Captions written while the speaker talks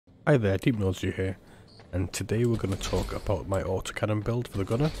Hi there, Deepnausea here, and today we're going to talk about my autocannon build for the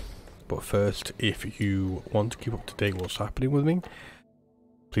gunner. But first, if you want to keep up to date what's happening with me,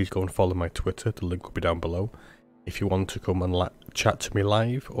 please go and follow my Twitter, the link will be down below. If you want to come and chat to me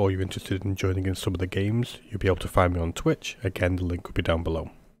live, or you're interested in joining in some of the games, you'll be able to find me on Twitch, again the link will be down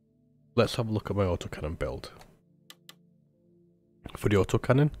below. Let's have a look at my autocannon build. For the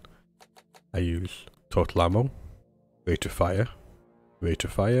autocannon, I use total ammo, rate of fire,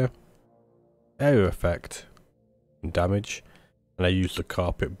 area effect, and damage, and I use the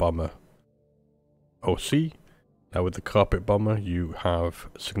carpet bomber OC. Now with the carpet bomber you have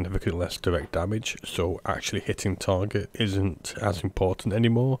significantly less direct damage, so actually hitting target isn't as important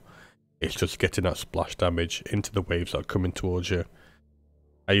anymore. It's just getting that splash damage into the waves that are coming towards you.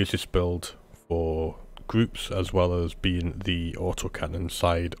 I use this build for groups as well as being the autocannon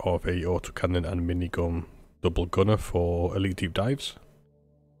side of a autocannon and minigun double gunner for elite deep dives.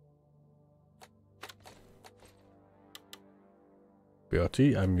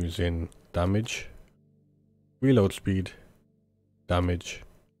 BRT, I'm using damage, reload speed, damage,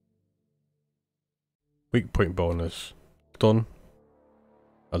 weak point bonus, stun,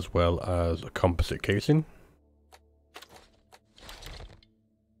 as well as a composite casing.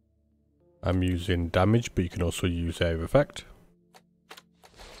 I'm using damage, but you can also use area effect.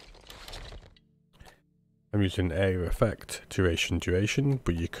 I'm using area effect, duration,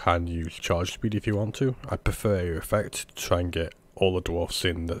 but you can use charge speed if you want to. I prefer area effect to try and get all the dwarfs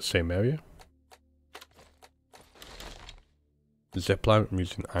in the same area. Zipline, I'm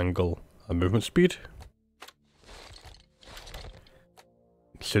using angle and movement speed.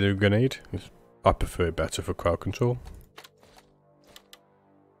 Incendiary grenade, I prefer it better for crowd control.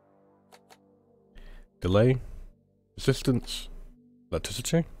 Delay, resistance,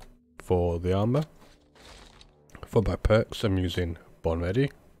 electricity for the armor. For my perks, I'm using Born Ready,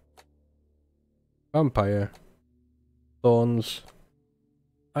 Vampire, Thorns,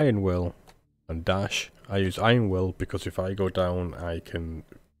 Iron Will, and Dash. I use Iron Will because if I go down I can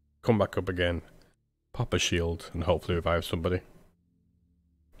come back up again, pop a shield, and hopefully revive somebody.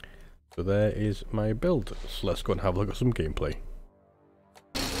 So there is my build, so let's go and have a look at some gameplay.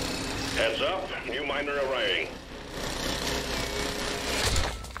 Heads up, new miner arriving.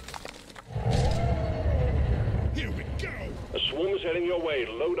 Here we go! A swarm is heading your way,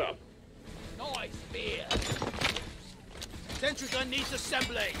 load up. Nice beer. Sentry gun needs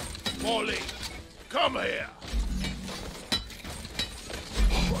assembly. Molly, come here.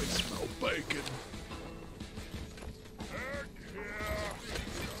 Oh, I smell bacon.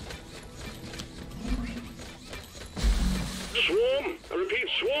 Swarm! I repeat,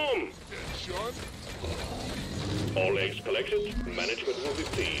 swarm! Sean? All eggs collected. Management will be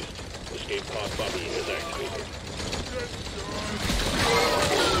pleased. Escape pod button is activated.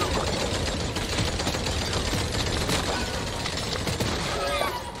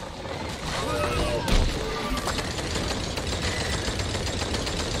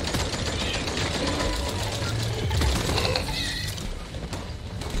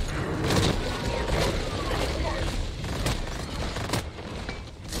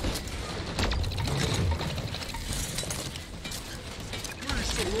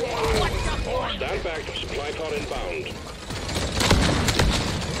 Stand back, supply pod inbound.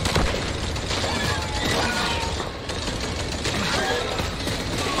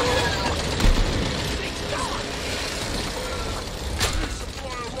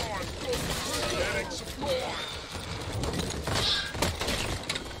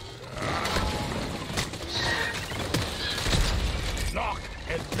 Lock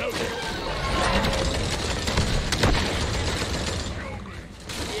and loaded.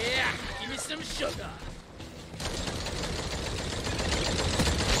 Yeah, give me some sugar.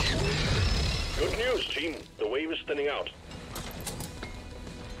 Good news, team. The wave is thinning out.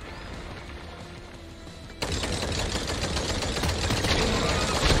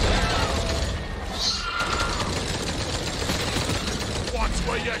 Watch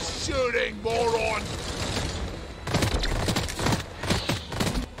where you're shooting, moron.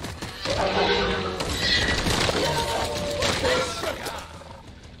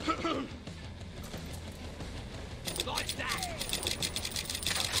 Like that.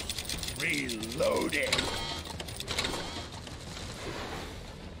 Reloading.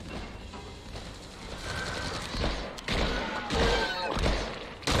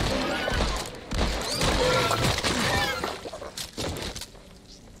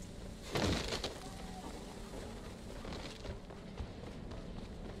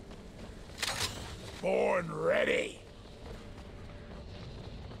 Born ready.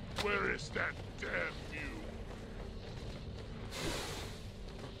 Where is that damn mule?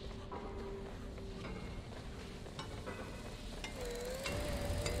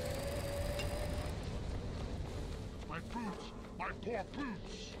 my poor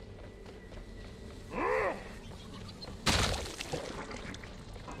boots!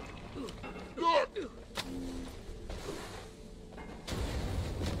 Look!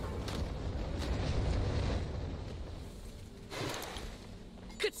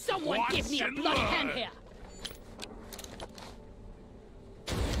 Could someone Watch give me a and bloody learn. hand here?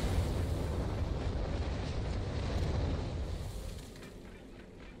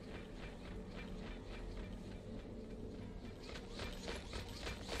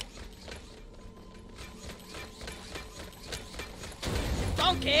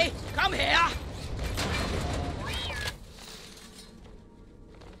 Donkey, come here!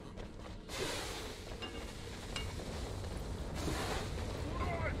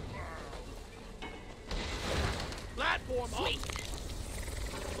 Platform Sweet!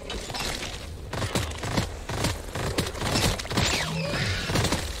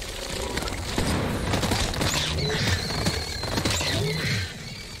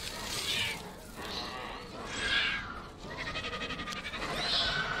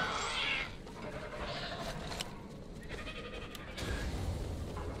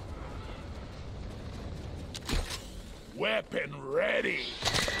 Weapon ready!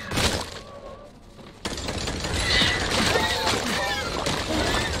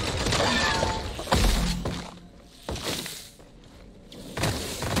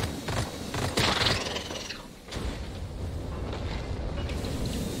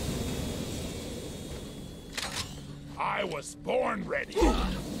 I was born ready!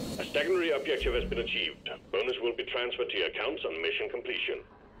 A secondary objective has been achieved. Bonus will be transferred to your accounts on mission completion.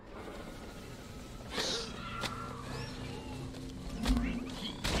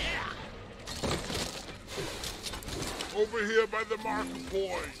 Over here by the marker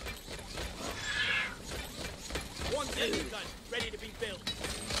point! One second gun, ready to be built.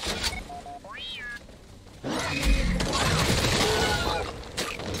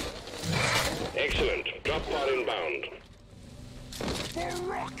 Excellent. Drop pod inbound. For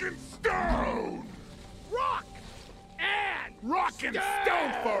rock and stone! Rock! And Rock and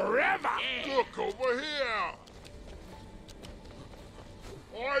stone forever! Look over here!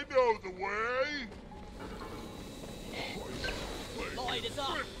 I know the way! light is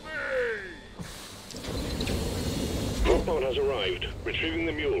up. With me! Drop pod has arrived. Retrieving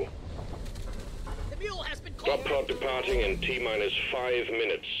the mule. The mule has been Drop called. pod departing in T-minus 5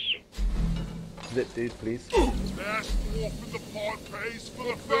 minutes. Zip dude, please. Last warp in the pod pays for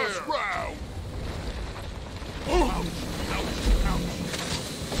the first round! Ouch! Ouch! Ouch!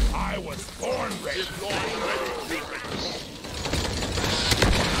 I was born ready!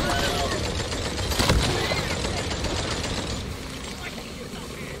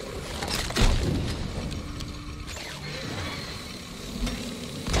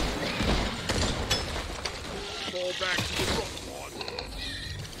 Fall back to the rock pod.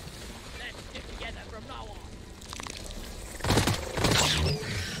 Let's stick together from now on.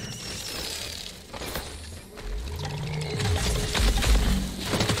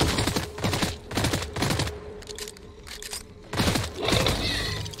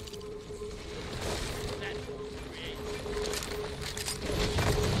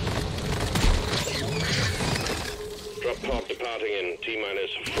 Drop pod departing in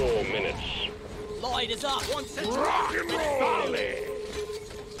T-minus 4 minutes. Light is up. One second. Rock and roll!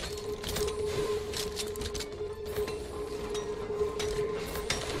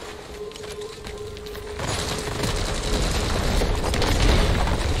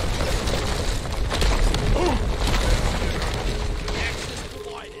 Access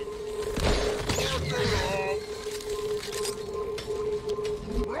provided.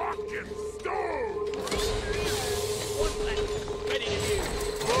 Rock and stone! One platform ready to use.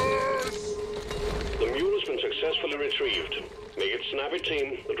 First! The mule has been successfully retrieved. Make it snappy,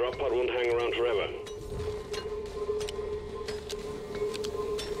 team. The drop pod won't hang around forever.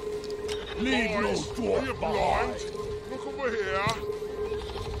 Leave no door blind! Look over here!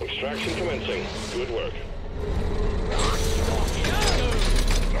 Extraction commencing. Good work.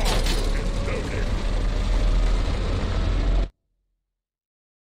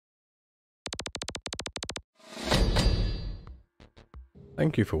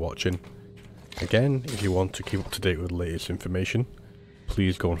 Thank you for watching. Again, if you want to keep up to date with the latest information,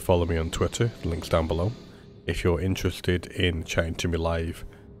 please go and follow me on Twitter, the link's down below. If you're interested in chatting to me live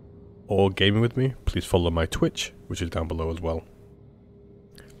or gaming with me, please follow my Twitch, which is down below as well.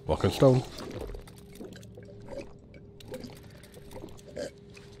 Rock and stone.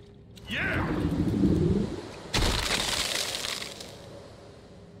 Yeah!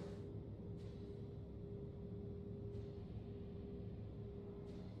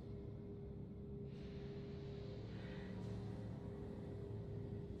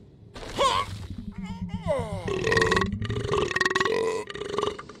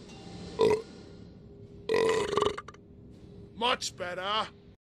 Much better.